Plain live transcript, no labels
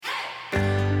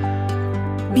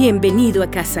Bienvenido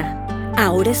a casa.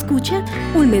 Ahora escucha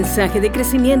un mensaje de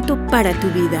crecimiento para tu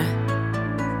vida.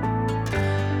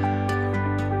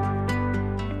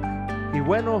 Y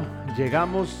bueno,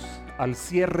 llegamos al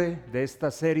cierre de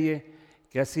esta serie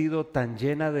que ha sido tan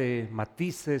llena de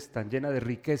matices, tan llena de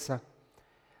riqueza.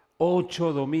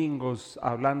 8 domingos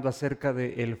hablando acerca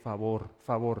de el favor.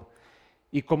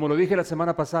 Y como lo dije la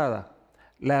semana pasada,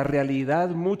 la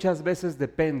realidad muchas veces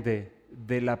depende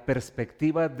de la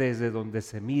perspectiva desde donde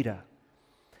se mira.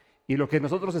 Y lo que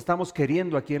nosotros estamos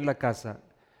queriendo aquí en la casa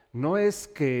no es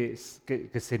que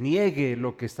se niegue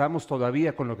lo que estamos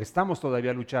todavía, con lo que estamos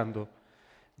todavía luchando,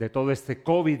 de todo este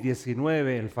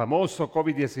COVID-19, el famoso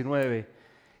COVID-19,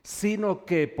 sino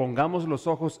que pongamos los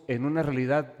ojos en una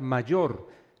realidad mayor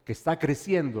que está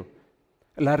creciendo,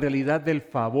 la realidad del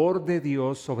favor de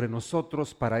Dios sobre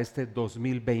nosotros para este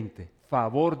 2020,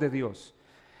 favor de Dios.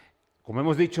 Como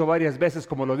hemos dicho varias veces,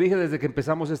 como lo dije desde que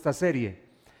empezamos esta serie,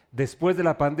 después de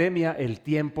la pandemia, el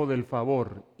tiempo del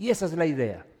favor. Y esa es la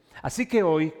idea. Así que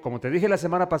hoy, como te dije la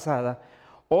semana pasada,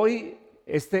 hoy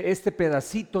este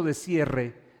pedacito de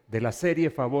cierre de la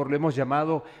serie Favor lo hemos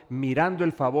llamado Mirando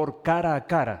el favor cara a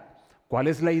cara. ¿Cuál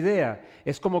es la idea?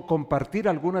 Es como compartir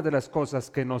algunas de las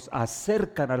cosas que nos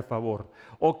acercan al favor,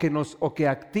 o que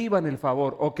activan el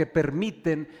favor, o que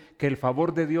permiten que el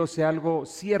favor de Dios sea algo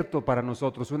cierto para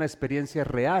nosotros, una experiencia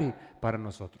real para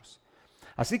nosotros.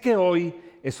 Así que hoy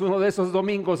es uno de esos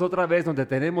domingos otra vez donde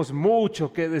tenemos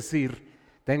mucho que decir.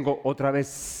 Tengo otra vez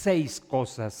 6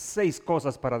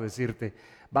 cosas para decirte.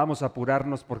 Vamos a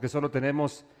apurarnos porque solo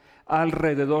tenemos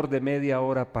alrededor de media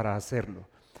hora para hacerlo.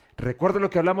 Recuerda lo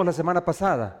que hablamos la semana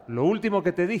pasada, lo último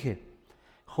que te dije.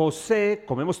 José,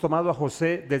 como hemos tomado a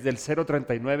José desde el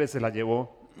 039 se la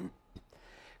llevó.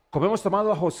 Como hemos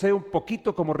tomado a José un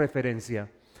poquito como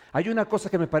referencia, hay una cosa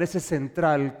que me parece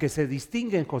central que se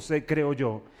distingue en José, creo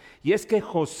yo, y es que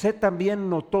José también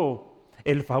notó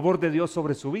el favor de Dios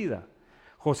sobre su vida.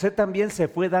 José también se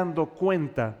fue dando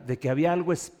cuenta de que había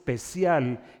algo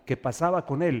especial que pasaba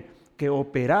con él, que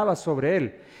operaba sobre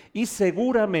él. Y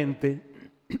seguramente,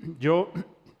 yo,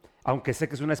 aunque sé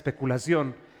que es una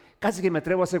especulación, casi que me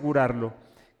atrevo a asegurarlo,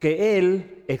 que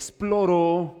él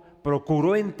exploró,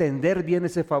 procuró entender bien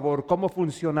ese favor, cómo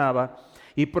funcionaba,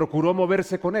 y procuró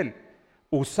moverse con él,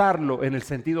 usarlo en el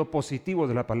sentido positivo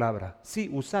de la palabra. Sí,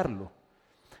 usarlo.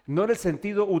 No en el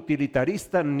sentido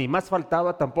utilitarista, ni más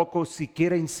faltaba tampoco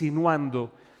siquiera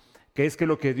insinuando que es que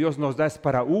lo que Dios nos da es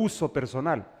para uso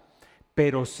personal,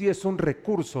 pero sí es un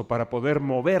recurso para poder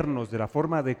movernos de la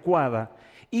forma adecuada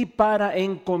y para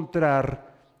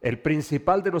encontrar el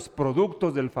principal de los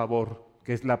productos del favor,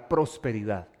 que es la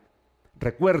prosperidad.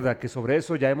 Recuerda que sobre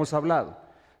eso ya hemos hablado.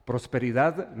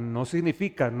 Prosperidad no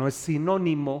es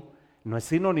sinónimo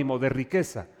de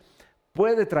riqueza.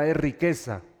 Puede traer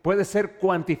riqueza, puede ser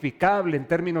cuantificable en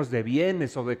términos de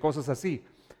bienes o de cosas así,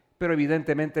 pero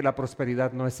evidentemente la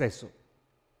prosperidad no es eso.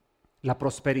 La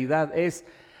prosperidad es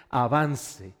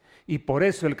avance. Y por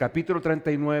eso el capítulo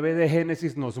 39 de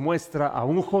Génesis nos muestra a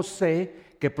un José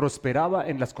que prosperaba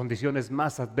en las condiciones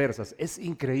más adversas. Es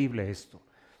increíble esto.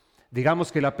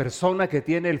 Digamos que la persona que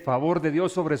tiene el favor de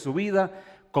Dios sobre su vida,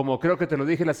 como creo que te lo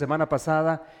dije la semana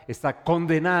pasada, está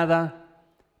condenada,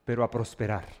 pero a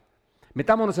prosperar.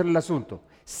 Metámonos en el asunto.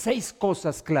 6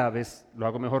 cosas claves, lo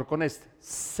hago mejor con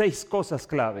 6 cosas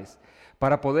claves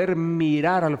para poder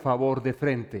mirar al favor de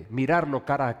frente, mirarlo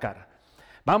cara a cara.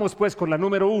 Vamos pues con la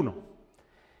número 1.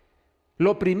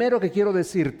 Lo primero que quiero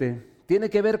decirte tiene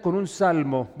que ver con un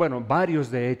salmo, bueno, varios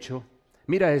de hecho.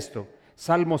 Mira esto,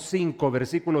 Salmo 5,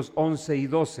 versículos 11 y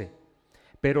 12.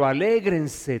 Pero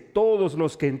alégrense todos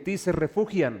los que en ti se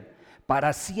refugian,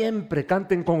 para siempre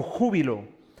canten con júbilo,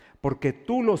 porque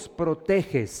tú los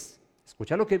proteges.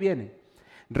 Escucha lo que viene.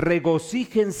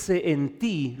 Regocíjense en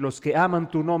ti los que aman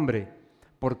tu nombre,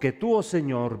 porque tú, oh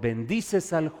Señor,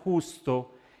 bendices al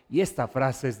justo. Y esta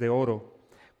frase es de oro,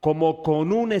 como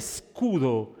con un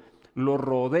escudo lo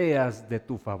rodeas de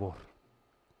tu favor.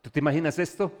 ¿Tú te imaginas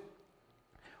esto?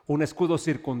 Un escudo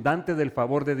circundante del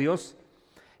favor de Dios,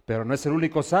 pero no es el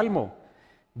único salmo.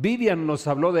 Vivian nos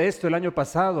habló de esto el año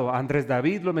pasado, Andrés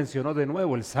David lo mencionó de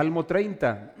nuevo, el Salmo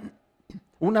 30.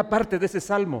 Una parte de ese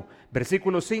salmo,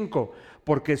 versículo 5,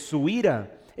 porque su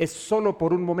ira es solo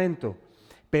por un momento,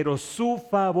 pero su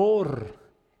favor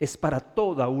es para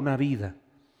toda una vida.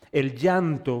 El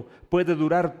llanto puede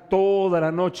durar toda la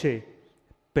noche,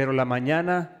 pero a la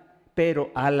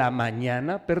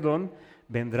mañana,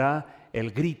 vendrá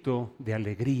el grito de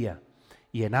alegría.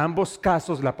 Y en ambos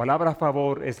casos la palabra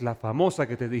favor es la famosa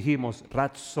que te dijimos,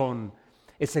 ratzón,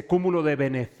 ese cúmulo de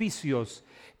beneficios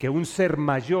que un ser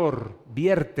mayor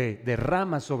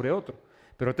derrama sobre otro.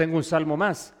 Pero tengo un salmo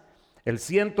más, el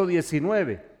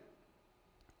 119,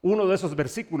 uno de esos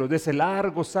versículos de ese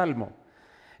largo salmo,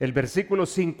 el versículo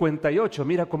 58,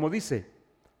 mira cómo dice: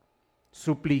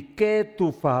 supliqué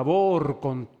tu favor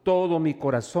con todo mi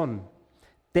corazón,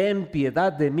 ten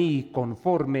piedad de mí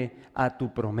conforme a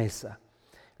tu promesa.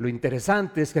 Lo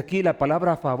interesante es que aquí la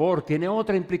palabra favor tiene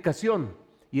otra implicación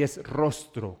y es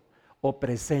rostro o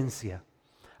presencia.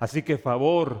 Así que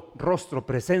favor, rostro,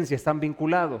 presencia están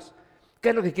vinculados. ¿Qué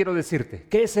es lo que quiero decirte?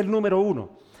 ¿Qué es el número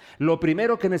uno? Lo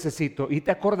primero que necesito, y te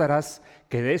acordarás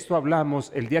que de esto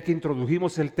hablamos el día que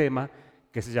introdujimos el tema,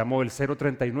 que se llamó el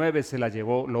 039, se la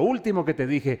llevó. Lo último que te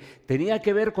dije tenía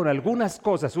que ver con algunas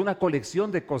cosas, una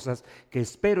colección de cosas que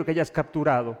espero que hayas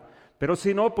capturado, pero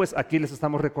si no, pues aquí les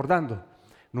estamos recordando.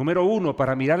 Número uno,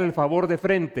 para mirar el favor de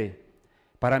frente,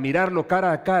 para mirarlo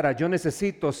cara a cara, yo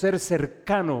necesito ser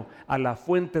cercano a la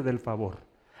fuente del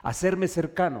favor, hacerme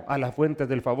cercano a la fuente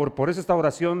del favor. Por eso esta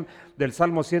oración del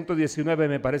Salmo 119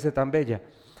 me parece tan bella.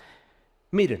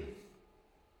 Miren,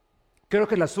 creo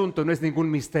que el asunto no es ningún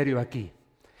misterio aquí.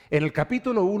 En el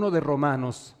capítulo 1 de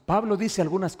Romanos, Pablo dice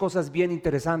algunas cosas bien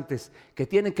interesantes que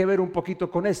tienen que ver un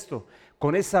poquito con esto,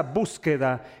 con esa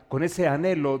búsqueda, con ese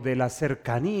anhelo de la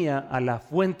cercanía a la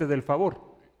fuente del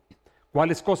favor.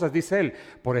 ¿Cuáles cosas dice él?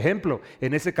 Por ejemplo,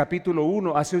 en ese capítulo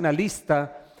 1 hace una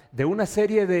lista de una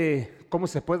serie de, ¿cómo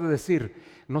se puede decir?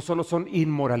 No solo son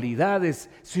inmoralidades,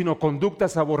 sino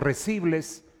conductas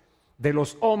aborrecibles de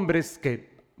los hombres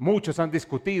que muchos han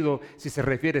discutido si se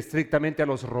refiere estrictamente a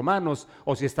los romanos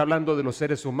o si está hablando de los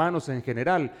seres humanos en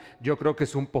general. Yo creo que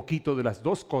es un poquito de las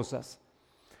dos cosas.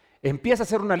 Empieza a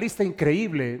hacer una lista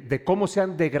increíble de cómo se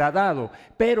han degradado,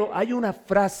 pero hay una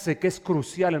frase que es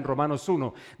crucial en Romanos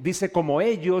 1. Dice: como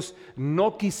ellos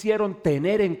no quisieron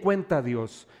tener en cuenta a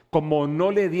Dios, como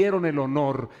no le dieron el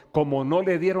honor, como no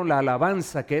le dieron la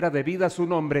alabanza que era debida a su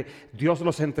nombre, Dios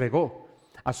los entregó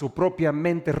a su propia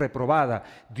mente reprobada.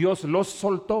 Dios los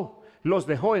soltó, los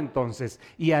dejó entonces,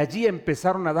 y allí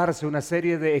empezaron a darse una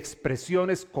serie de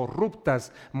expresiones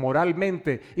corruptas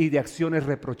moralmente y de acciones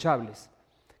reprochables.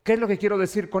 ¿Qué es lo que quiero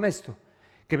decir con esto?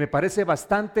 Que me parece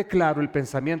bastante claro el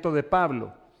pensamiento de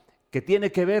Pablo, que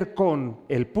tiene que ver con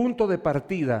el punto de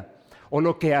partida, o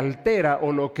lo que altera,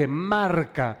 o lo que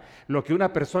marca, lo que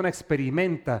una persona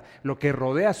experimenta, lo que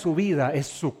rodea su vida, es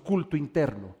su culto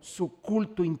interno, su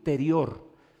culto interior.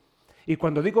 Y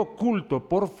cuando digo culto,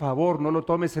 por favor, no lo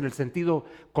tomes en el sentido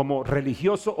como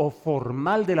religioso o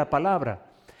formal de la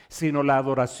palabra, sino la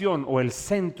adoración o el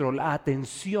centro, la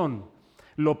atención,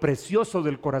 lo precioso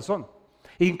del corazón.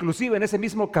 Inclusive en ese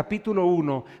mismo capítulo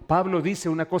 1, Pablo dice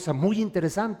una cosa muy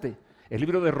interesante. El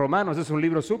libro de Romanos es un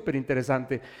libro súper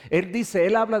interesante.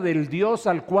 Él habla del Dios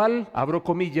al cual, abro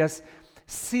comillas,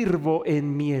 sirvo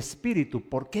en mi espíritu.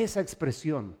 ¿Por qué esa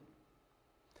expresión?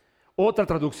 Otra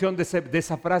traducción de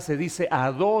esa frase dice: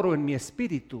 adoro en mi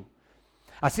espíritu.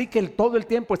 Así que él todo el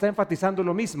tiempo está enfatizando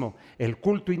lo mismo, el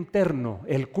culto interno,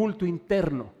 el culto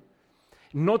interno.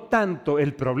 No tanto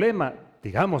el problema,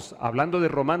 digamos, hablando de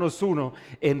Romanos 1,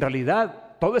 en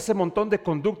realidad todo ese montón de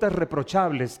conductas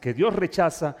reprochables que Dios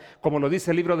rechaza, como lo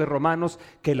dice el libro de Romanos,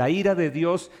 que la ira de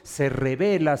Dios se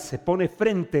revela, se pone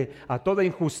frente a toda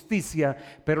injusticia,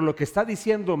 pero lo que está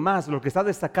diciendo más, lo que está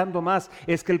destacando más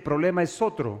es que el problema es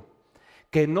otro.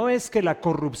 Que no es que la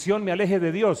corrupción me aleje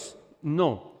de Dios,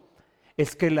 no,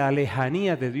 es que la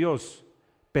lejanía de Dios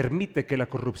permite que la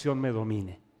corrupción me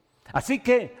domine. Así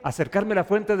que acercarme a la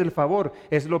fuente del favor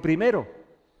es lo primero.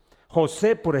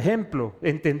 José, por ejemplo,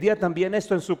 entendía también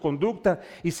esto en su conducta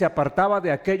y se apartaba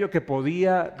de aquello que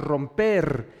podía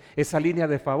romper esa línea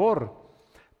de favor.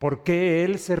 Porque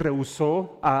él se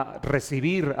rehusó a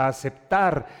recibir, a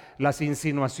aceptar las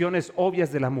insinuaciones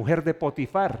obvias de la mujer de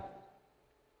Potifar.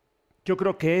 Yo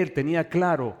creo que él tenía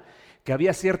claro que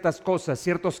había ciertas cosas,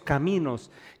 ciertos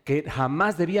caminos que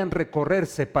jamás debían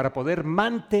recorrerse para poder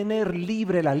mantener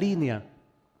libre la línea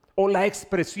o la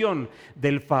expresión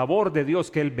del favor de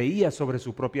Dios que él veía sobre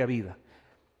su propia vida.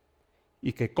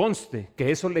 Y que conste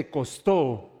que eso le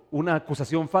costó una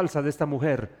acusación falsa de esta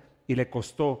mujer y le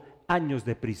costó años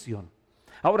de prisión.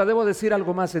 Ahora debo decir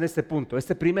algo más en este punto,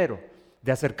 este primero,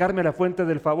 de acercarme a la fuente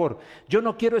del favor. Yo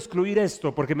no quiero excluir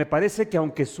esto porque me parece que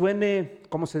aunque suene,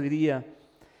 ¿cómo se diría?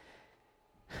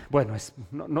 Bueno,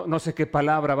 no sé qué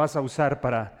palabra vas a usar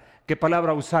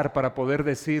para poder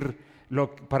decir,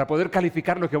 para poder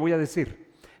calificar lo que voy a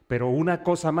decir. Pero una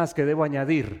cosa más que debo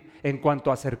añadir en cuanto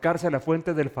a acercarse a la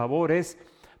fuente del favor es: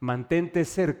 mantente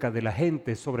cerca de la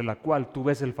gente sobre la cual tú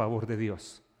ves el favor de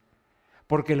Dios.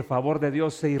 Porque el favor de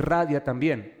Dios se irradia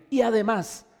también. Y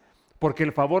además, porque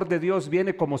el favor de Dios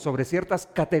viene como sobre ciertas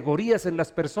categorías en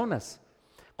las personas.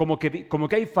 Como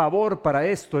que hay favor para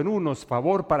esto en unos,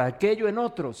 favor para aquello en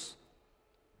otros.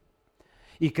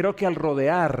 Y creo que al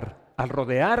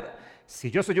rodear,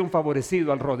 si yo soy un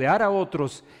favorecido, al rodear a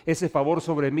otros, ese favor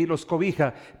sobre mí los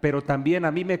cobija, pero también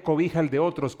a mí me cobija el de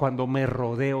otros cuando me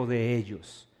rodeo de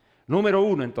ellos. Número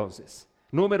uno, entonces.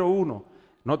 Número uno,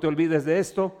 no te olvides de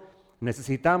esto,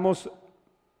 necesitamos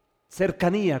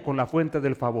cercanía con la fuente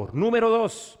del favor. Número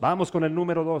dos, vamos con el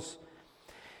número dos.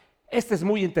 Este es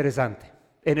muy interesante.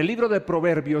 En el libro de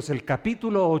Proverbios, el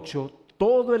capítulo 8,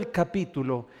 todo el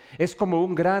capítulo es como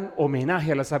un gran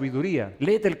homenaje a la sabiduría.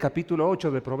 Léete el capítulo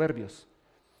 8 de Proverbios.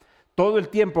 Todo el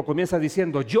tiempo comienza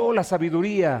diciendo, yo la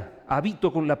sabiduría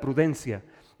habito con la prudencia.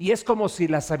 Y es como si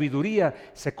la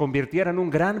sabiduría se convirtiera en un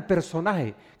gran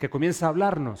personaje que comienza a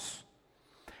hablarnos.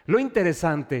 Lo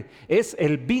interesante es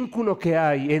el vínculo que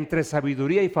hay entre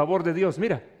sabiduría y favor de Dios.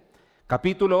 Mira,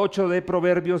 capítulo 8 de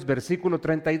Proverbios, versículo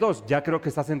 32. Ya creo que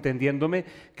estás entendiéndome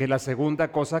que la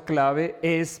segunda cosa clave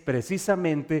es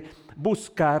precisamente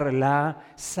buscar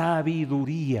la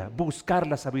sabiduría. Buscar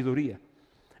la sabiduría.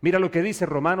 Mira lo que dice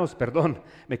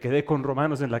me quedé con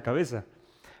Romanos en la cabeza.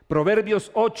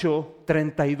 Proverbios 8,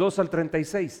 32 al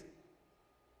 36.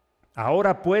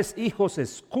 Ahora pues, hijos,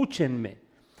 escúchenme,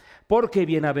 porque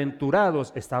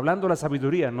bienaventurados, está hablando la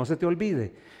sabiduría, no se te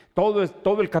olvide.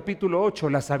 Todo el capítulo 8,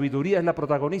 la sabiduría es la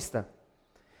protagonista.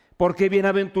 Porque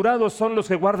bienaventurados son los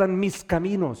que guardan mis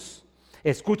caminos.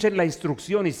 Escuchen la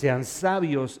instrucción y sean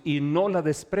sabios y no la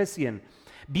desprecien.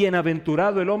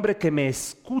 Bienaventurado el hombre que me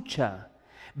escucha,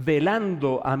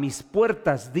 velando a mis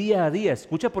puertas día a día.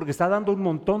 Escucha, porque está dando un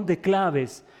montón de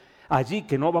claves allí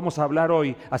que no vamos a hablar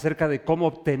hoy acerca de cómo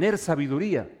obtener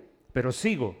sabiduría. Pero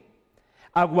sigo.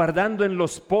 Aguardando en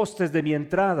los postes de mi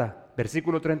entrada.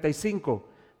 Versículo 35.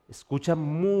 Escucha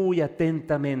muy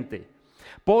atentamente.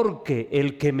 Porque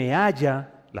el que me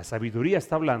halla, la sabiduría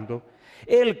está hablando,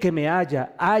 el que me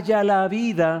halla la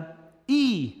vida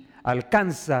y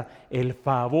alcanza el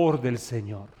favor del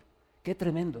Señor. ¡Qué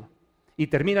tremendo! Y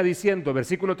termina diciendo,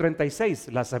 versículo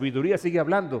 36, la sabiduría sigue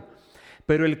hablando,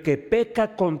 pero el que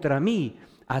peca contra mí,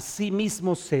 a sí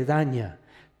mismo se daña.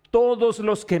 Todos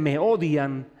los que me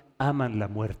odian aman la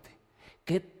muerte.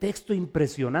 ¡Qué texto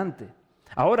impresionante!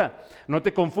 Ahora, no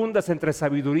te confundas entre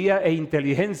sabiduría e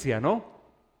inteligencia, ¿no?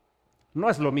 No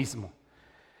es lo mismo.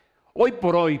 Hoy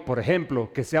por hoy, por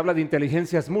ejemplo, que se habla de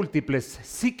inteligencias múltiples,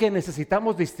 sí que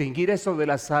necesitamos distinguir eso de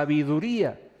la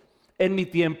sabiduría. En mi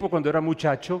tiempo, cuando era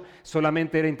muchacho,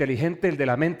 solamente era inteligente el de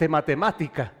la mente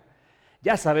matemática.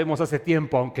 Ya sabemos hace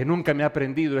tiempo, aunque nunca me he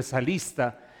aprendido esa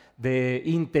lista de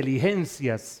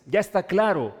inteligencias, ya está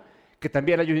claro que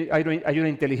también hay una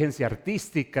inteligencia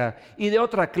artística y de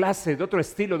otra clase, de otro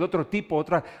estilo, de otro tipo,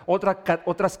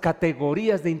 otras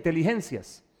categorías de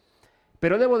inteligencias.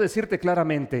 Pero debo decirte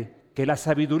claramente que la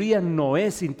sabiduría no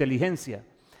es inteligencia.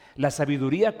 La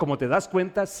sabiduría, como te das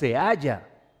cuenta, se halla.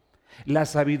 La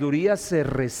sabiduría se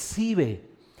recibe,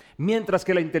 mientras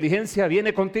que la inteligencia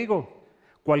viene contigo.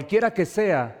 Cualquiera que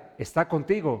sea, está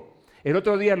contigo. El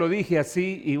otro día lo dije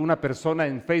así y una persona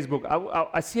en Facebook,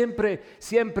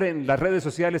 siempre en las redes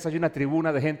sociales hay una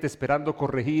tribuna de gente esperando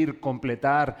corregir,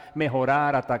 completar,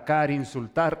 mejorar, atacar,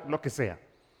 insultar, lo que sea.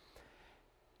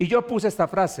 Y yo puse esta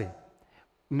frase: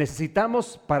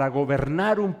 necesitamos para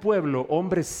gobernar un pueblo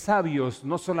hombres sabios,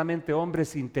 no solamente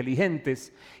hombres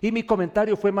inteligentes. Y mi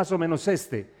comentario fue más o menos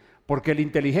porque el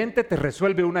inteligente te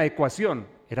resuelve una ecuación.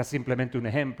 Era simplemente un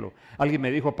ejemplo. Alguien me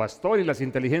dijo, pastor, ¿y las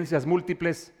inteligencias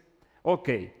múltiples? Ok,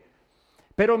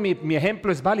 pero mi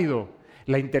ejemplo es válido.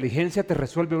 La inteligencia te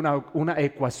resuelve una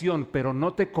ecuación, pero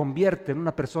no te convierte en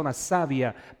una persona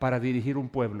sabia para dirigir un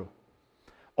pueblo.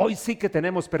 Hoy sí que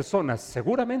tenemos personas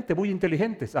seguramente muy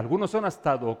inteligentes, algunos son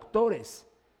hasta doctores,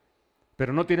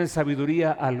 pero no tienen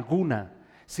sabiduría alguna,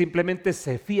 simplemente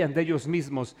se fían de ellos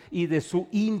mismos y de su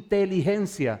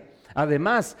inteligencia.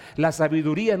 Además, la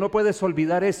sabiduría, no puedes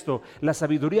olvidar esto, la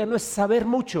sabiduría no es saber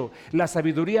mucho, la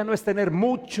sabiduría no es tener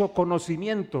mucho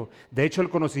conocimiento. De hecho, el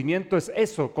conocimiento es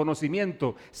eso,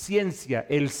 conocimiento, ciencia,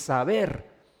 el saber.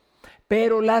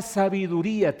 Pero la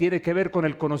sabiduría tiene que ver con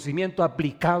el conocimiento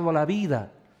aplicado a la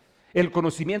vida, el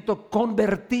conocimiento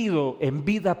convertido en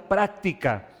vida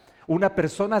práctica. Una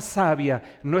persona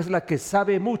sabia no es la que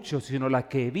sabe mucho, sino la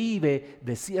que vive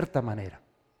de cierta manera.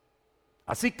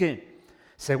 Así que,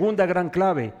 segunda gran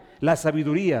clave, la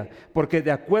sabiduría, porque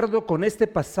de acuerdo con este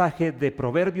pasaje de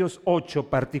Proverbios 8,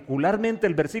 particularmente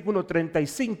el versículo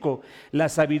 35, la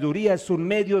sabiduría es un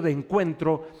medio de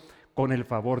encuentro con el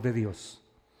favor de Dios.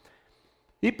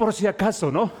 Y por si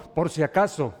acaso,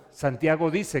 Santiago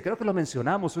dice, creo que lo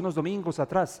mencionamos unos domingos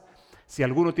atrás, si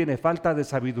alguno tiene falta de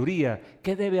sabiduría,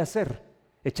 ¿qué debe hacer?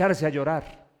 Echarse a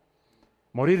llorar.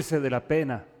 morirse de la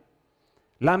pena,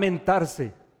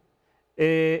 lamentarse,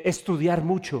 estudiar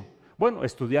mucho. Bueno,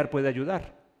 estudiar puede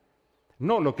ayudar.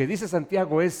 No, lo que dice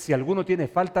Santiago es, si alguno tiene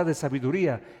falta de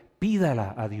sabiduría,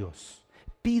 pídala a Dios,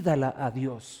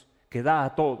 que da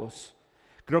a todos.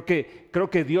 Creo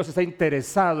que Dios está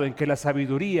interesado en que la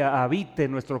sabiduría habite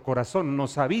en nuestro corazón,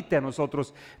 nos habite a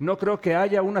nosotros. No creo que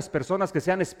haya unas personas que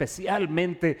sean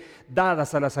especialmente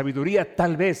dadas a la sabiduría.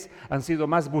 Tal vez han sido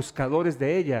más buscadores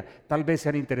de ella, tal vez se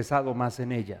han interesado más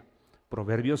en ella.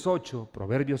 Proverbios 8.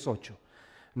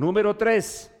 Número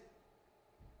 3.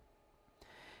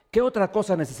 ¿Qué otra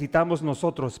cosa necesitamos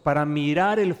nosotros para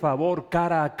mirar el favor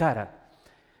cara a cara?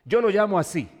 Yo lo llamo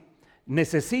así.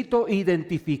 Necesito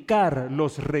identificar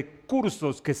los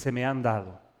recursos que se me han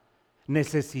dado.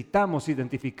 Necesitamos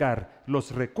identificar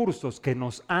los recursos que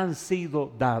nos han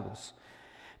sido dados.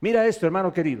 Mira esto,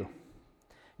 hermano querido.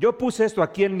 Yo puse esto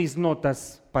aquí en mis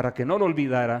notas para que no lo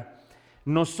olvidara.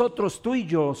 Nosotros, tú y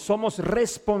yo, somos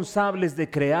responsables de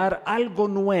crear algo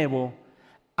nuevo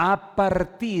a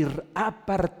partir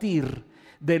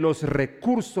de los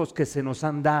recursos que se nos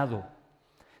han dado.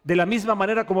 De la misma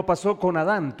manera como pasó con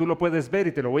Adán, tú lo puedes ver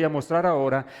y te lo voy a mostrar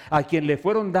ahora, a quien le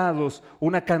fueron dados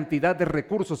una cantidad de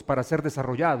recursos para ser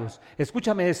desarrollados.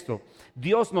 Escúchame esto,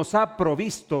 Dios nos ha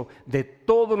provisto de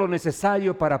todo lo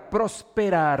necesario para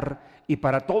prosperar y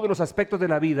para todos los aspectos de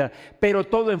la vida, pero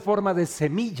todo en forma de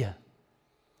semilla.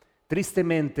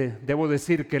 Tristemente, debo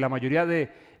decir que la mayoría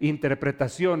de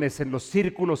interpretaciones en los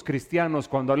círculos cristianos,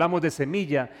 cuando hablamos de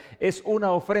semilla, es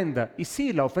una ofrenda. Y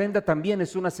sí, la ofrenda también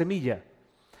es una semilla.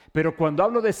 Pero cuando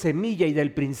hablo de semilla y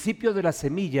del principio de la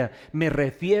semilla, me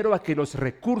refiero a que los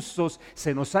recursos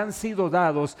se nos han sido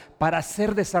dados para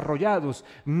ser desarrollados.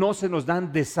 No se nos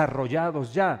dan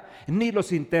desarrollados ya, ni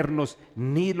los internos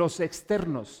ni los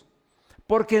externos.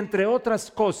 Porque entre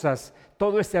otras cosas,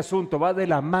 todo este asunto va de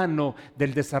la mano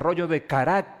del desarrollo de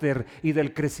carácter y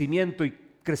del crecimiento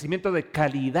de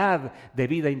calidad de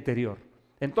vida interior.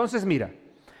 Entonces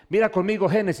mira conmigo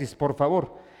Génesis, por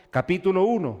favor. Capítulo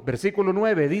 1, versículo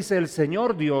 9, dice: el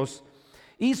Señor Dios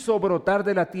hizo brotar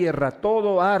de la tierra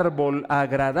todo árbol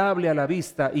agradable a la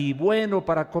vista y bueno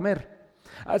para comer.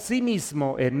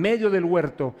 Asimismo, en medio del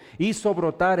huerto hizo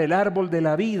brotar el árbol de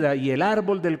la vida y el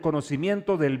árbol del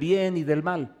conocimiento del bien y del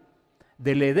mal.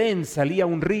 Del Edén salía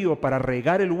un río para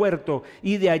regar el huerto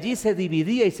y de allí se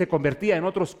dividía y se convertía en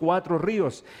otros 4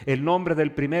 ríos. El nombre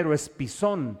del primero es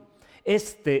Pisón.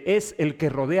 Este es el que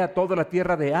rodea toda la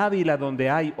tierra de Ávila, donde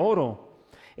hay oro.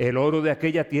 El oro de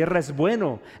aquella tierra es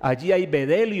bueno. Allí hay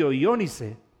bedelio y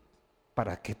ónice.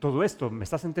 ¿Para qué todo esto? ¿Me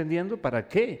estás entendiendo? ¿Para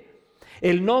qué?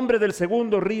 El nombre del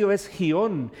segundo río es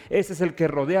Gihón. Este es el que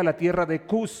rodea la tierra de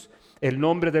Cus. El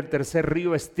nombre del tercer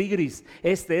río es Tigris.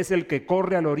 Este es el que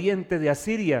corre al oriente de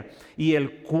Asiria. Y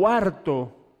el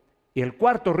cuarto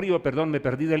río, me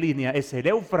perdí de línea, es el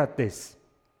Éufrates.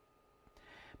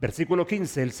 Versículo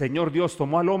 15, el Señor Dios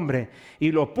tomó al hombre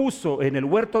y lo puso en el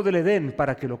huerto del Edén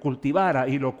para que lo cultivara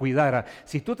y lo cuidara.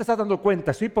 Si tú te estás dando cuenta,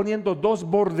 estoy poniendo 2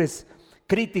 bordes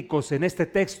críticos en este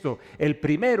texto. El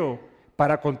primero,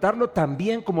 para contarlo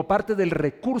también como parte del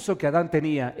recurso que Adán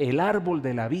tenía, el árbol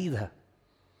de la vida.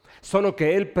 Solo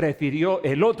que él prefirió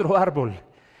el otro árbol,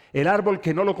 el árbol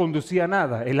que no lo conducía a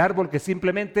nada, el árbol que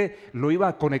simplemente lo iba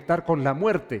a conectar con la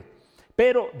muerte.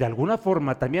 Pero de alguna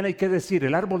forma también hay que decir,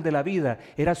 el árbol de la vida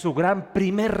era su gran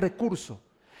primer recurso.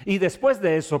 Y después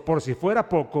de eso, por si fuera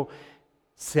poco,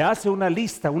 se hace una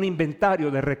lista, un inventario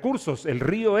de recursos. El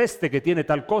río este que tiene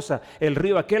tal cosa, el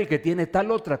río aquel que tiene tal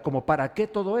otra, como para qué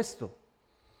todo esto.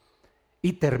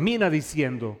 Y termina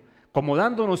diciendo, como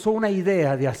dándonos una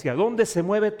idea de hacia dónde se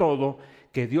mueve todo,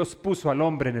 que Dios puso al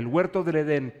hombre en el huerto del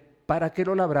Edén para que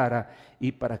lo labrara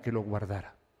y para que lo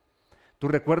guardara. Tú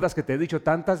recuerdas que te he dicho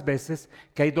tantas veces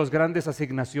que hay 2 grandes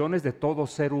asignaciones de todo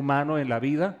ser humano en la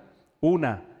vida.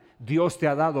 1, Dios te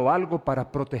ha dado algo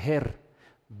para proteger.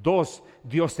 2,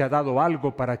 Dios te ha dado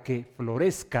algo para que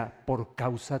florezca por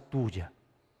causa tuya.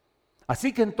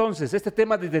 Así que entonces este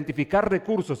tema de identificar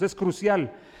recursos es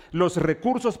crucial. Los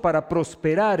recursos para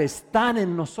prosperar están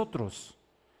en nosotros.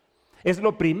 Es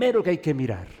lo primero que hay que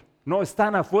mirar. No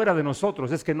están afuera de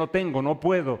nosotros, es que no tengo, no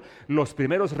puedo. Los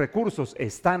primeros recursos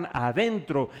están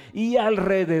adentro y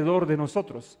alrededor de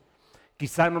nosotros.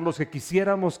 Quizá no los que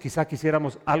quisiéramos, quizá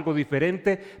quisiéramos algo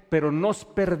diferente, pero nos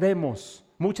perdemos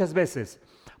muchas veces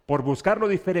por buscar lo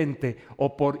diferente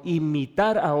o por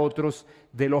imitar a otros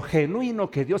de lo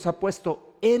genuino que Dios ha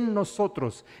puesto en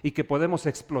nosotros y que podemos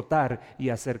explotar y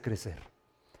hacer crecer.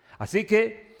 Así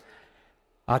que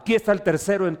aquí está el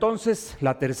tercero entonces,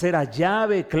 la tercera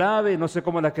llave, clave, no sé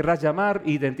cómo la querrás llamar,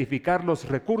 identificar los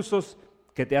recursos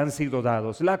que te han sido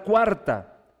dados. La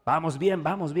cuarta, Vamos bien,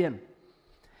 vamos bien.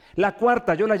 La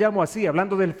cuarta, yo la llamo así,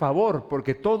 hablando del favor,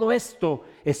 porque todo esto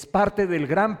es parte del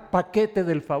gran paquete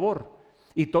del favor.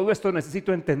 Y todo esto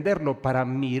necesito entenderlo para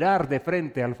mirar de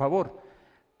frente al favor.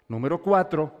 Número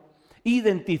 4,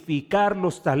 identificar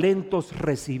los talentos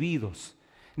recibidos.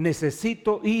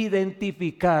 Necesito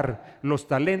identificar los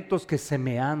talentos que se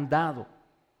me han dado.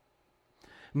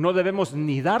 No debemos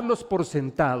ni darlos por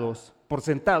sentado,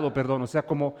 o sea,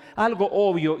 como algo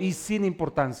obvio y sin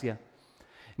importancia,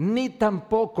 ni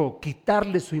tampoco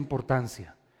quitarles su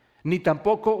importancia, ni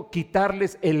tampoco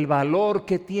quitarles el valor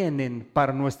que tienen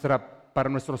para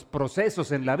nuestros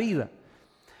procesos en la vida.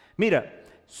 Mira,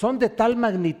 son de tal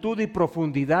magnitud y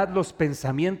profundidad los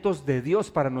pensamientos de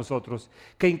Dios para nosotros,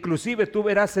 que inclusive tú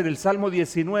verás en el Salmo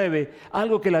 19,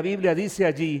 algo que la Biblia dice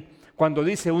allí, cuando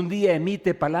dice: un día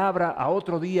emite palabra, a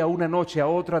otro día, una noche a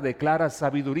otra declara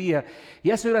sabiduría,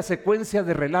 y hace una secuencia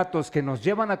de relatos que nos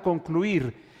llevan a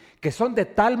concluir que son de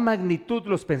tal magnitud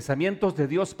los pensamientos de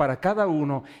Dios para cada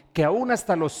uno, que aún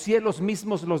hasta los cielos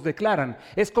mismos los declaran.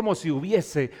 Es como si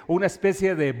hubiese una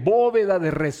especie de bóveda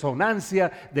de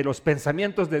resonancia de los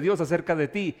pensamientos de Dios acerca de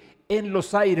ti en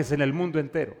los aires, en el mundo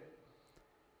entero,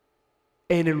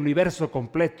 en el universo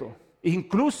completo.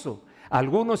 Incluso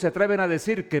algunos se atreven a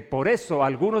decir que por eso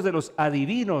algunos de los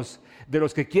adivinos, de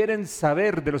los que quieren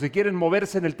saber, de los que quieren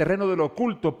moverse en el terreno de lo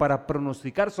oculto para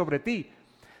pronosticar sobre ti,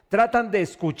 tratan de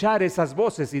escuchar esas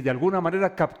voces y de alguna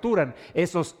manera capturan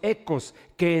esos ecos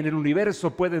que en el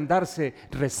universo pueden darse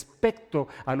respecto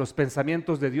a los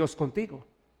pensamientos de Dios contigo.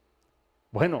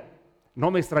 Bueno,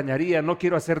 no me extrañaría, no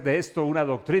quiero hacer de esto una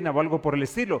doctrina o algo por el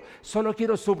estilo, solo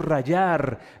quiero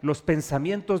subrayar los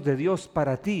pensamientos de Dios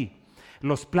para ti,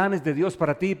 los planes de Dios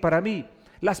para ti y para mí.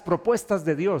 Las propuestas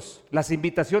de Dios, las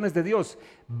invitaciones de Dios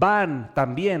van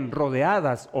también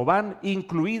rodeadas o van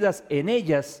incluidas en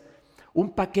ellas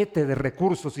un paquete de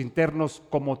recursos internos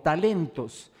como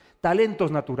talentos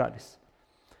naturales.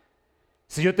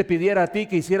 Si yo te pidiera a ti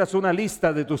que hicieras una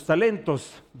lista de tus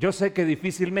talentos, yo sé que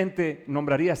difícilmente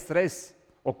nombrarías 3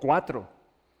 o 4.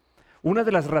 Una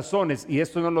de las razones, y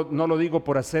esto no lo digo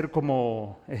por hacer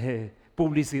como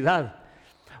publicidad,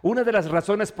 una de las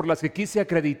razones por las que quise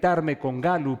acreditarme con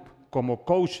Gallup como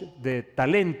coach de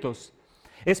talentos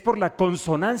es por la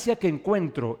consonancia que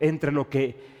encuentro entre lo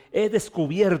que he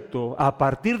descubierto a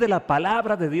partir de la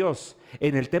palabra de Dios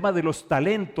en el tema de los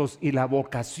talentos y la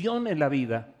vocación en la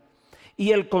vida,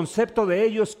 y el concepto de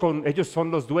ellos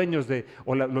son los dueños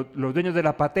los dueños de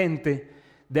la patente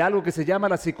de algo que se llama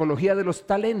la psicología de los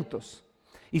talentos.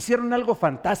 Hicieron algo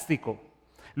fantástico.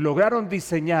 Lograron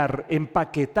diseñar,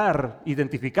 empaquetar,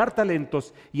 identificar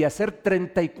talentos y hacer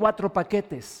 34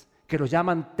 paquetes que los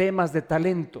llaman temas de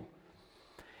talento.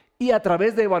 Y a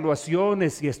través de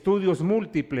evaluaciones y estudios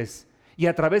múltiples y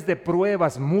a través de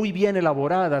pruebas muy bien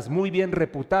elaboradas, muy bien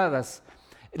reputadas,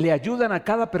 le ayudan a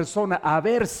cada persona a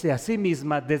verse a sí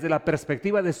misma desde la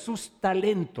perspectiva de sus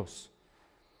talentos.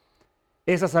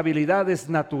 Esas habilidades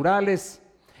naturales,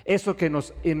 eso que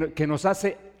nos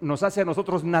hace a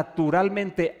nosotros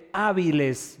naturalmente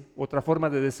hábiles, otra forma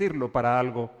de decirlo para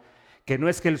algo, que no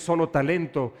es que el solo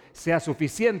talento sea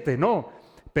suficiente, no,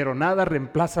 pero nada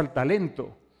reemplaza el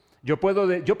talento. Yo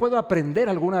puedo aprender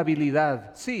alguna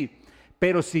habilidad, sí,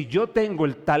 pero si yo tengo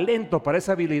el talento para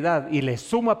esa habilidad y le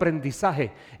sumo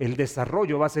aprendizaje, el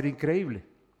desarrollo va a ser increíble.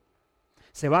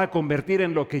 Se va a convertir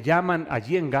en lo que llaman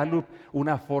allí en Gallup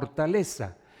una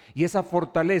fortaleza. Y esa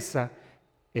fortaleza,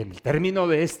 en el término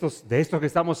de esto que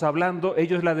estamos hablando,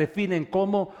 ellos la definen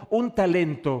como un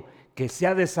talento que se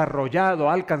ha desarrollado,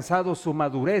 ha alcanzado su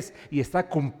madurez y está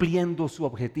cumpliendo su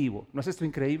objetivo. ¿No es esto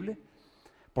increíble?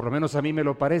 Por lo menos a mí me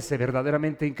lo parece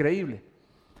verdaderamente increíble.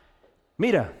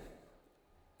 Mira,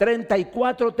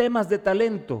 34 temas de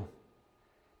talento,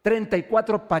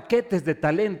 34 paquetes de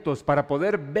talentos para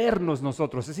poder vernos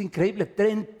nosotros. Es increíble,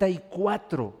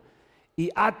 34. Y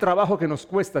trabajo que nos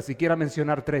cuesta siquiera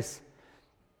mencionar 3.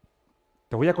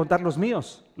 Te voy a contar los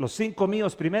míos, los 5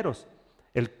 míos primeros.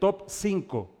 El top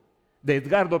 5 de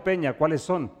Edgardo Peña, ¿cuáles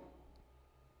son?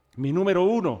 Mi número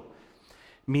 1.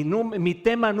 Mi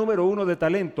tema número 1 de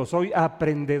talento, soy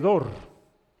aprendedor.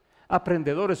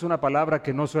 Aprendedor es una palabra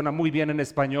que no suena muy bien en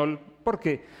español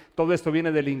porque todo esto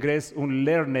viene del inglés, un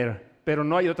learner, pero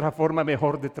no hay otra forma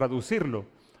mejor de traducirlo.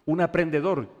 Un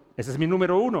aprendedor, ese es mi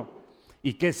número 1.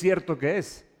 ¿Y qué cierto que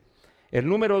es? El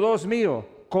número 2 mío,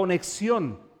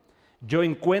 conexión. Yo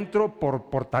encuentro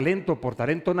por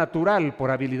talento natural,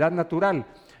 por habilidad natural,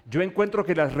 yo encuentro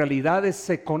que las realidades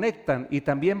se conectan y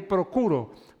también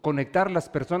procuro conectar las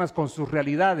personas con sus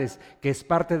realidades, que es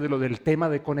parte de lo del tema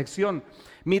de conexión.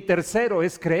 Mi tercero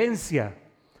es creencia.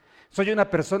 Soy una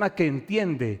persona que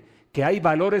entiende que hay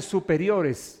valores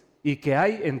superiores y que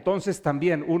hay entonces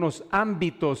también unos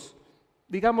ámbitos,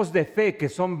 digamos, de fe que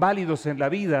son válidos en la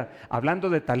vida, hablando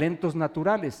de talentos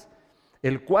naturales.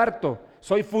 El cuarto,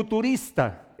 soy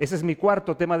futurista, ese es mi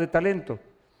cuarto tema de talento.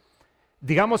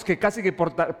 Digamos que casi que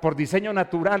por diseño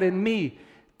natural en mí,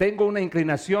 tengo una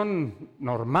inclinación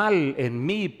normal en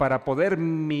mí para poder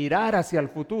mirar hacia el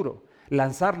futuro,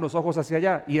 lanzar los ojos hacia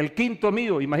allá. Y el quinto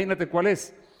mío, imagínate cuál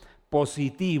es,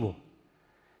 positivo.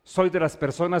 Soy de las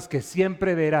personas que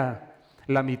siempre verá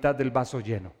la mitad del vaso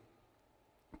lleno.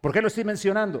 ¿Por qué lo estoy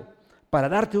mencionando? Para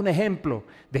darte un ejemplo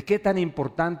de qué tan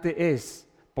importante es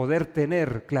poder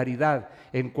tener claridad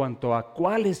en cuanto a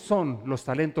cuáles son los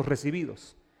talentos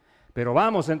recibidos. Pero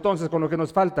vamos entonces con lo que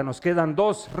nos falta. Nos quedan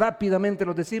dos, rápidamente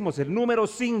los decimos. El número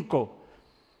 5,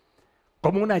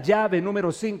 como una llave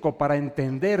número 5 para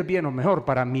entender bien, o mejor,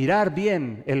 para mirar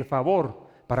bien el favor,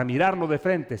 para mirarlo de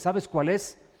frente. ¿Sabes cuál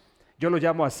es? Yo lo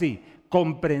llamo así: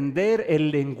 comprender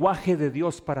el lenguaje de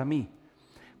Dios para mí.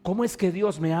 ¿Cómo es que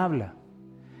Dios me habla?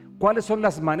 ¿Cuáles son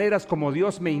las maneras como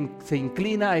Dios se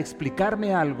inclina a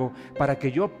explicarme algo para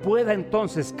que yo pueda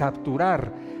entonces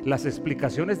capturar las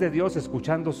explicaciones de Dios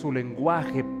escuchando su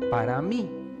lenguaje para mí?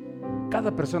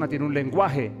 Cada persona tiene un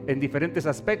lenguaje en diferentes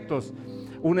aspectos.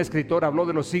 Un escritor habló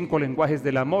de los 5 lenguajes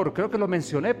del amor. Creo que lo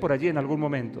mencioné por allí en algún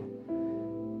momento.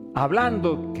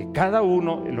 Hablando que cada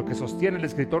uno, lo que sostiene el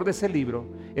escritor de ese libro,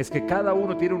 es que cada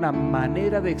uno tiene una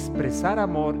manera de expresar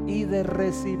amor y de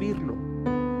recibirlo.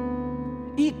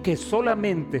 Y que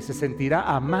solamente se sentirá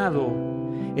amado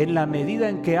en la medida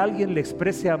en que alguien le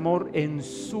exprese amor en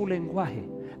su lenguaje.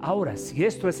 Ahora, si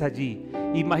esto es allí,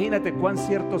 imagínate cuán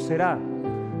cierto será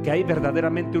que hay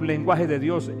verdaderamente un lenguaje de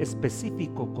Dios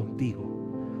específico contigo,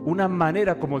 una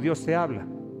manera como Dios te habla.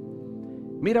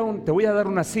 Mira, te voy a dar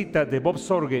una cita de Bob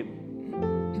Sorge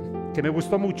que me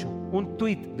gustó mucho, un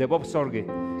tweet de Bob Sorge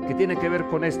que tiene que ver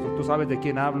con esto. Tú sabes de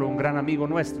quién hablo, un gran amigo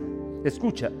nuestro.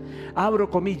 Escucha, abro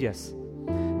comillas: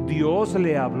 Dios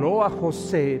le habló a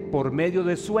José por medio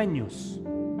de sueños,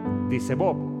 dice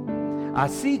Bob.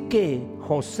 Así que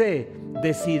José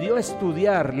decidió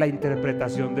estudiar la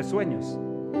interpretación de sueños.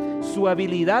 Su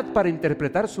habilidad para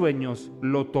interpretar sueños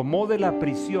lo tomó de la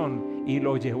prisión y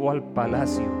lo llevó al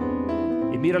palacio.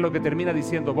 Y mira lo que termina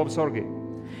diciendo Bob Sorge: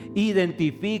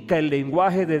 identifica el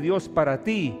lenguaje de Dios para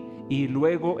ti y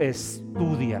luego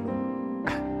estúdialo.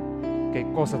 Qué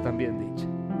cosa tan bien dicha.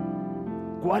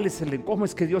 ¿Cuál es cómo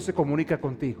es que Dios se comunica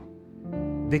contigo?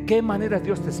 ¿De qué manera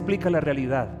Dios te explica la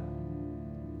realidad?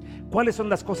 ¿Cuáles son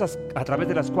las cosas a través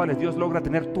de las cuales Dios logra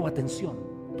tener tu atención,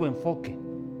 tu enfoque?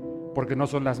 Porque no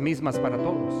son las mismas para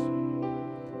todos.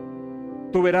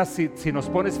 Tú verás, si nos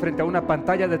pones frente a una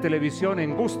pantalla de televisión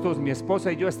en gustos, mi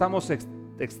esposa y yo estamos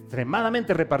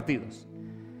extremadamente repartidos.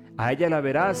 A ella la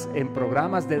verás en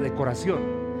programas de decoración.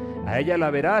 A ella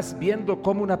la verás viendo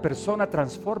cómo una persona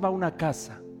transforma una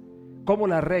casa, cómo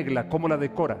la arregla, cómo la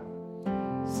decora.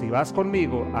 Si vas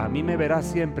conmigo, a mí me verás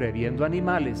siempre viendo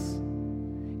animales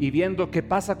y viendo qué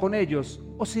pasa con ellos,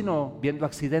 o si no, viendo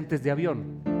accidentes de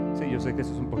avión. Sí, yo sé que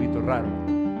eso es un poquito raro.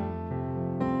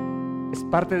 Es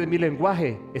parte de mi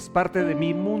lenguaje, es parte de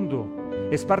mi mundo,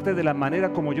 es parte de la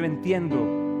manera como yo entiendo,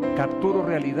 capturo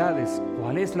realidades.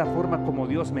 ¿Cuál es la forma como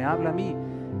Dios me habla a mí?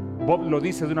 Bob lo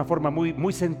dice de una forma muy,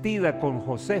 muy sentida con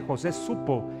José. José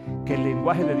supo que el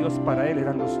lenguaje de Dios para él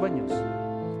eran los sueños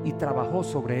y trabajó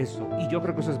sobre eso. Y yo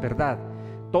creo que eso es verdad.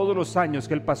 Todos los años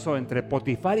que él pasó entre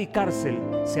Potifar y cárcel,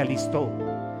 se alistó.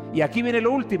 Y aquí viene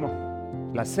lo último,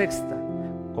 la sexta.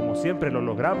 Como siempre lo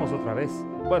logramos otra vez.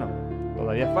 Bueno,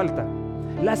 todavía falta.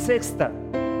 La sexta.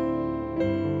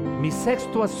 Mi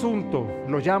sexto asunto,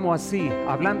 lo llamo así,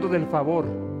 hablando del favor.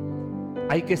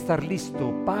 Hay que estar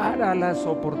listo para las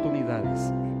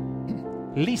oportunidades.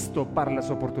 Listo para las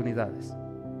oportunidades.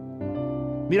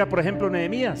 Mira, por ejemplo,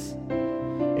 Nehemías.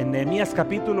 En Nehemías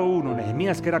capítulo 1,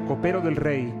 Nehemías, que era copero del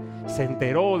rey, se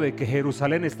enteró de que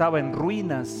Jerusalén estaba en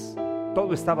ruinas.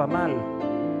 Todo estaba mal.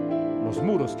 Los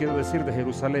muros, quiero decir, de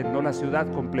Jerusalén, no la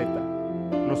ciudad completa.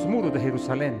 Los muros de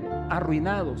Jerusalén,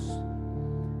 arruinados.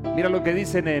 Mira lo que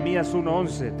dice Nehemías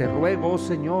 1:11. Te ruego, oh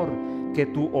Señor, que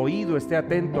tu oído esté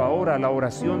atento ahora a la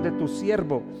oración de tu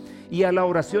siervo y a la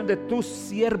oración de tus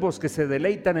siervos que se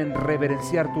deleitan en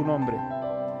reverenciar tu nombre.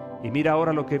 Y mira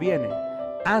ahora lo que viene.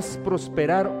 Haz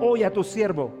prosperar hoy a tu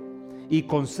siervo y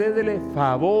concédele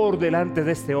favor delante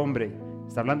de este hombre.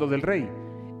 Está hablando del rey.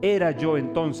 Era yo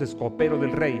entonces copero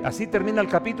del rey. Así termina el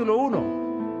capítulo 1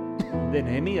 de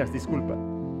Nehemías, disculpa.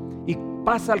 Y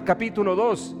pasa al capítulo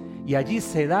 2 y allí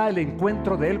se da el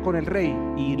encuentro de él con el rey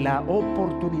y la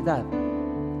oportunidad.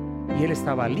 y él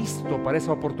estaba listo para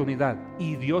esa oportunidad,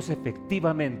 y Dios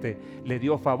efectivamente le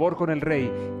dio favor con el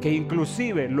rey, que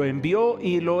inclusive lo envió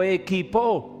y lo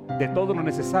equipó de todo lo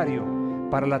necesario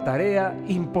para la tarea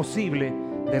imposible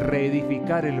de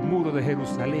reedificar el muro de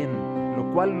Jerusalén,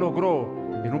 lo cual logró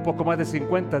en un poco más de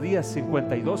 50 días,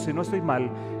 52 si no estoy mal,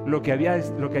 lo que había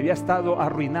estado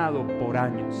arruinado por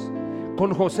años.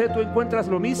 Con José tú encuentras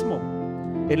lo mismo.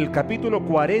 En el capítulo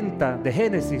 40 de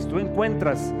Génesis tú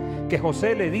encuentras que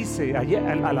José le dice,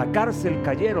 a la cárcel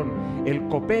cayeron el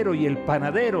copero y el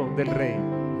panadero del rey,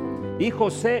 y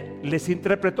José les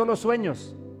interpretó los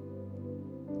sueños.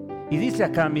 Y dice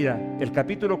acá, mira, el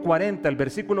capítulo 40, el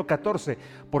versículo 14,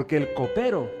 porque el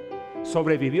copero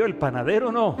sobrevivió, el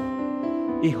panadero no.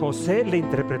 Y José le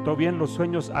interpretó bien los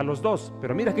sueños a los dos.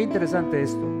 Pero mira qué interesante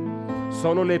esto.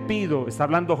 Solo le pido, está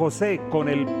hablando José con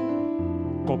el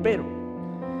copero,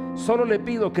 solo le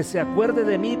pido que se acuerde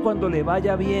de mí cuando le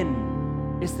vaya bien.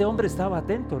 Este hombre estaba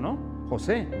atento, ¿no?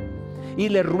 José. Y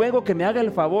le ruego que me haga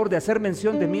el favor de hacer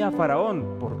mención de mí a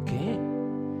Faraón. ¿Por qué?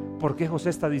 ¿Por qué José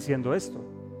está diciendo esto?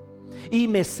 Y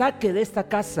me saque de esta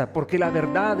casa, porque la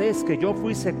verdad es que yo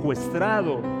fui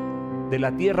secuestrado de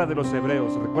la tierra de los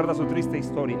hebreos. Recuerda su triste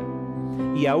historia.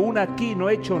 Y aún aquí no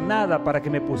he hecho nada para que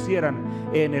me pusieran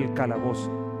en el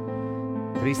calabozo.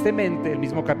 Tristemente, el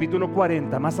mismo capítulo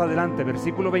 40, más adelante,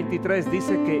 versículo 23,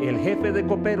 dice que el jefe de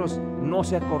coperos no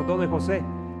se acordó de José,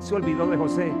 se olvidó de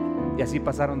José, y así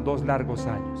pasaron 2 largos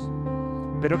años.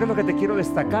 Pero ¿qué es lo que te quiero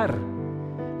destacar?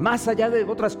 Más allá de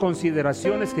otras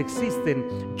consideraciones que existen,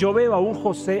 yo veo a un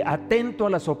José atento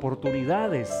a las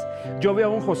oportunidades. Yo veo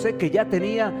a un José que ya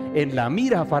tenía en la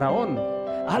mira a Faraón.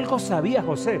 Algo sabía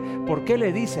José. ¿Por qué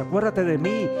le dice, acuérdate de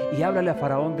mí y háblale a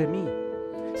Faraón de mí?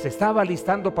 Se estaba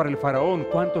alistando para el Faraón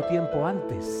 ¿cuánto tiempo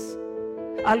antes?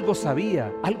 Algo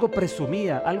sabía, algo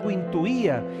presumía, algo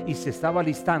intuía, y se estaba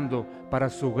alistando para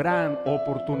su gran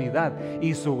oportunidad.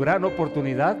 Y su gran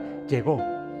oportunidad llegó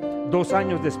 2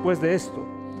 años después de esto.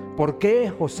 ¿Por qué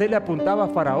José le apuntaba a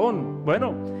Faraón?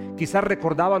 Bueno, quizás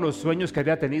recordaba los sueños que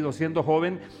había tenido siendo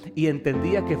joven y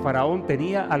entendía que Faraón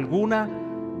tenía alguna,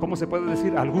 ¿cómo se puede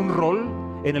decir? Algún rol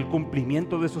en el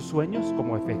cumplimiento de esos sueños,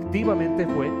 como efectivamente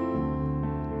fue.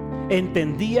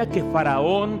 Entendía que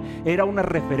Faraón era una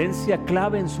referencia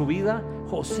clave en su vida.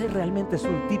 José realmente es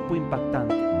un tipo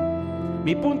impactante.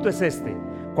 Mi punto es este: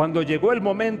 cuando llegó el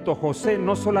momento, José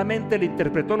no solamente le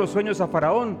interpretó los sueños a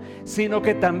Faraón, sino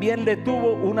que también le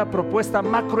tuvo una propuesta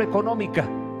macroeconómica.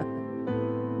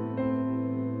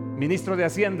 Ministro de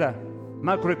Hacienda,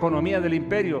 macroeconomía del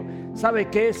imperio, ¿sabe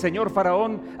qué, señor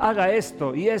Faraón? Haga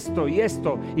esto y esto y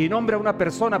esto, y nombre a una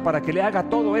persona para que le haga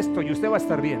todo esto, y usted va a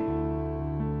estar bien.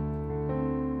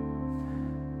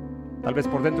 Tal vez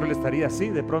por dentro él estaría así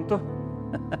de pronto.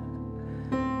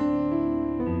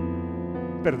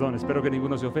 Perdón, espero que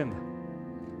ninguno se ofenda.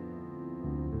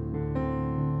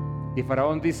 Y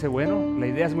Faraón dice, bueno, la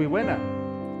idea es muy buena,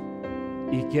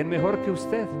 ¿y quién mejor que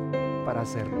usted para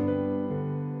hacerlo?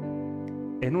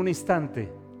 En un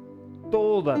instante,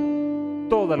 toda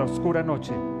la oscura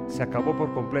noche se acabó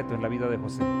por completo en la vida de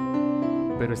José.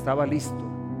 Pero estaba listo.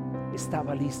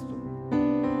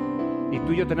 Y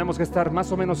tú y yo tenemos que estar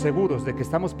más o menos seguros de que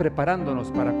estamos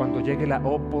preparándonos para cuando llegue la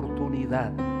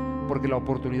oportunidad. Porque la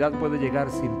oportunidad puede llegar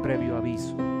sin previo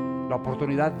aviso. La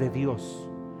oportunidad de Dios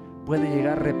puede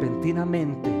llegar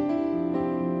repentinamente,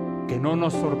 que no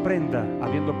nos sorprenda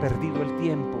habiendo perdido el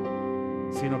tiempo,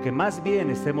 sino que más bien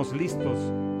estemos listos,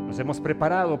 nos hemos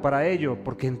preparado para ello,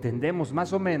 porque entendemos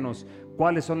más o menos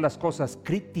cuáles son las cosas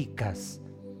críticas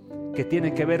que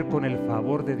tienen que ver con el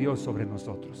favor de Dios sobre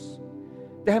nosotros.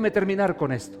 Déjame terminar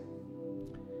con esto.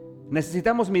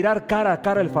 Necesitamos mirar cara a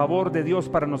cara el favor de Dios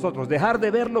para nosotros, dejar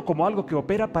de verlo como algo que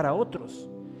opera para otros.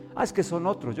 Es que son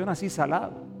otros, yo nací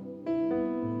salado,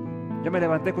 yo me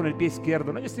levanté con el pie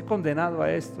izquierdo, no, yo estoy condenado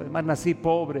a esto, además nací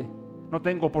pobre, no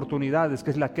tengo oportunidades, que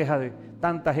es la queja de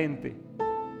tanta gente,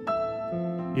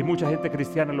 y mucha gente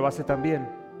cristiana lo hace también.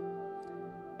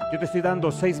 Yo te estoy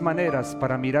dando 6 maneras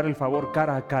para mirar el favor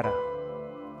cara a cara.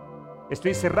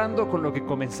 Estoy cerrando con lo que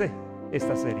comencé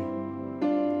esta serie.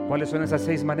 ¿Cuáles son esas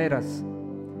 6 maneras?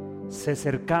 Sé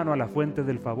cercano a la fuente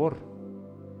del favor.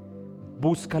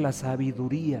 Busca la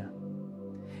sabiduría.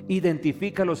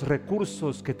 Identifica los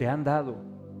recursos que te han dado.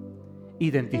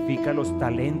 Identifica los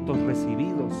talentos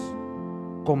recibidos.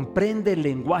 Comprende el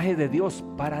lenguaje de Dios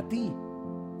para ti.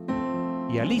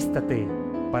 Y alístate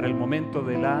para el momento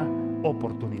de la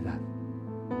oportunidad.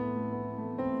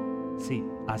 Sí,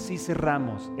 así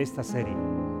cerramos esta serie.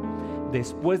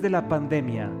 Después de la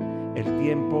pandemia, el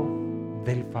tiempo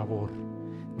del favor.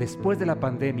 Después de la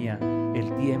pandemia,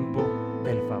 el tiempo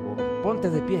del favor. Ponte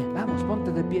de pie, vamos,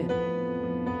 ponte de pie.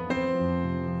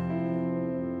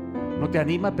 ¿No te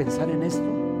anima a pensar en esto?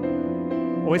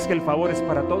 ¿O es que el favor es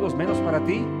para todos menos para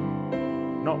ti?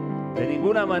 No, de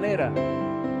ninguna manera.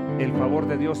 El favor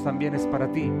de Dios también es para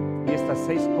ti. Y estas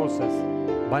 6 cosas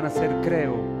van a ser,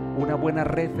 creo, una buena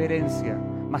referencia.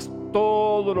 Más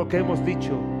todo lo que hemos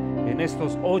dicho en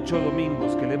estos 8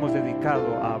 domingos que le hemos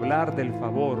dedicado a hablar del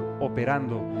favor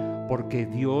operando, porque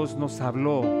Dios nos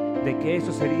habló de que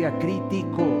eso sería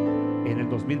crítico en el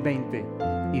 2020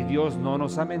 y Dios no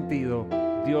nos ha mentido,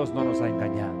 Dios no nos ha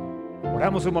engañado.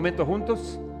 Oramos un momento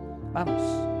juntos. Vamos,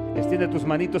 extiende tus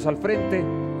manitos al frente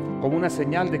como una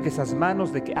señal de que esas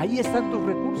manos, de que ahí están tus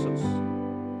recursos.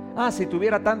 Si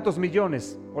tuviera tantos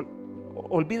millones,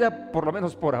 olvida por lo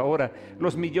menos por ahora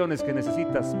los millones que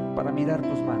necesitas para mirar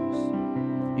tus manos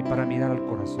y para mirar al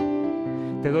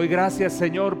corazón. Te doy gracias,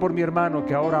 Señor, por mi hermano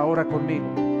que ahora ora conmigo,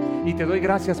 y te doy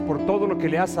gracias por todo lo que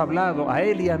le has hablado a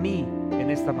él y a mí en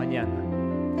esta mañana.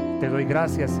 Te doy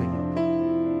gracias, Señor,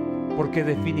 porque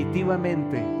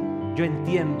definitivamente yo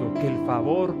entiendo que el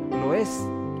favor lo es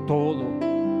todo.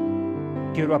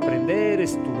 Quiero aprender,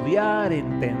 estudiar,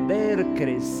 entender,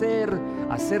 crecer,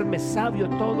 hacerme sabio,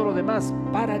 todo lo demás.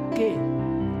 ¿Para qué?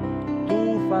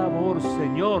 Tu favor,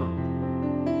 Señor,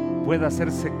 pueda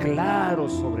hacerse claro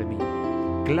sobre mí,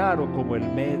 claro como el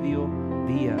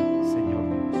mediodía, Señor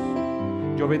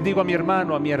Dios. Yo bendigo a mi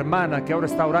hermano, a mi hermana que ahora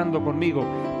está orando conmigo.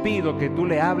 Pido que tú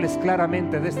le hables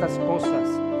claramente de estas cosas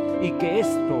y que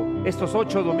estos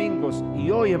 8 domingos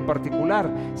y hoy en particular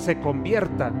se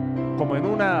conviertan como en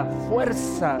una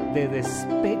fuerza de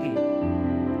despegue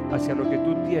hacia lo que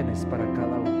tú tienes para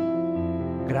cada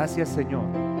uno. Gracias, Señor.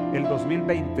 El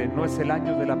 2020 no es el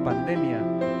año de la pandemia,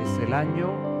 es el año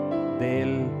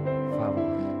del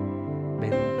favor.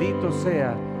 Bendito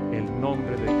sea el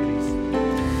nombre de Cristo.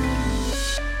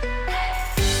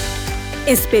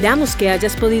 Esperamos que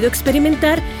hayas podido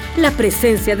experimentar la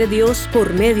presencia de Dios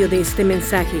por medio de este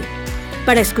mensaje.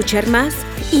 Para escuchar más,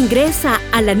 ingresa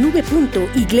a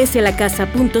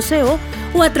lanube.iglesialacasa.co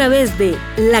o a través de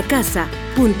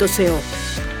lacasa.co.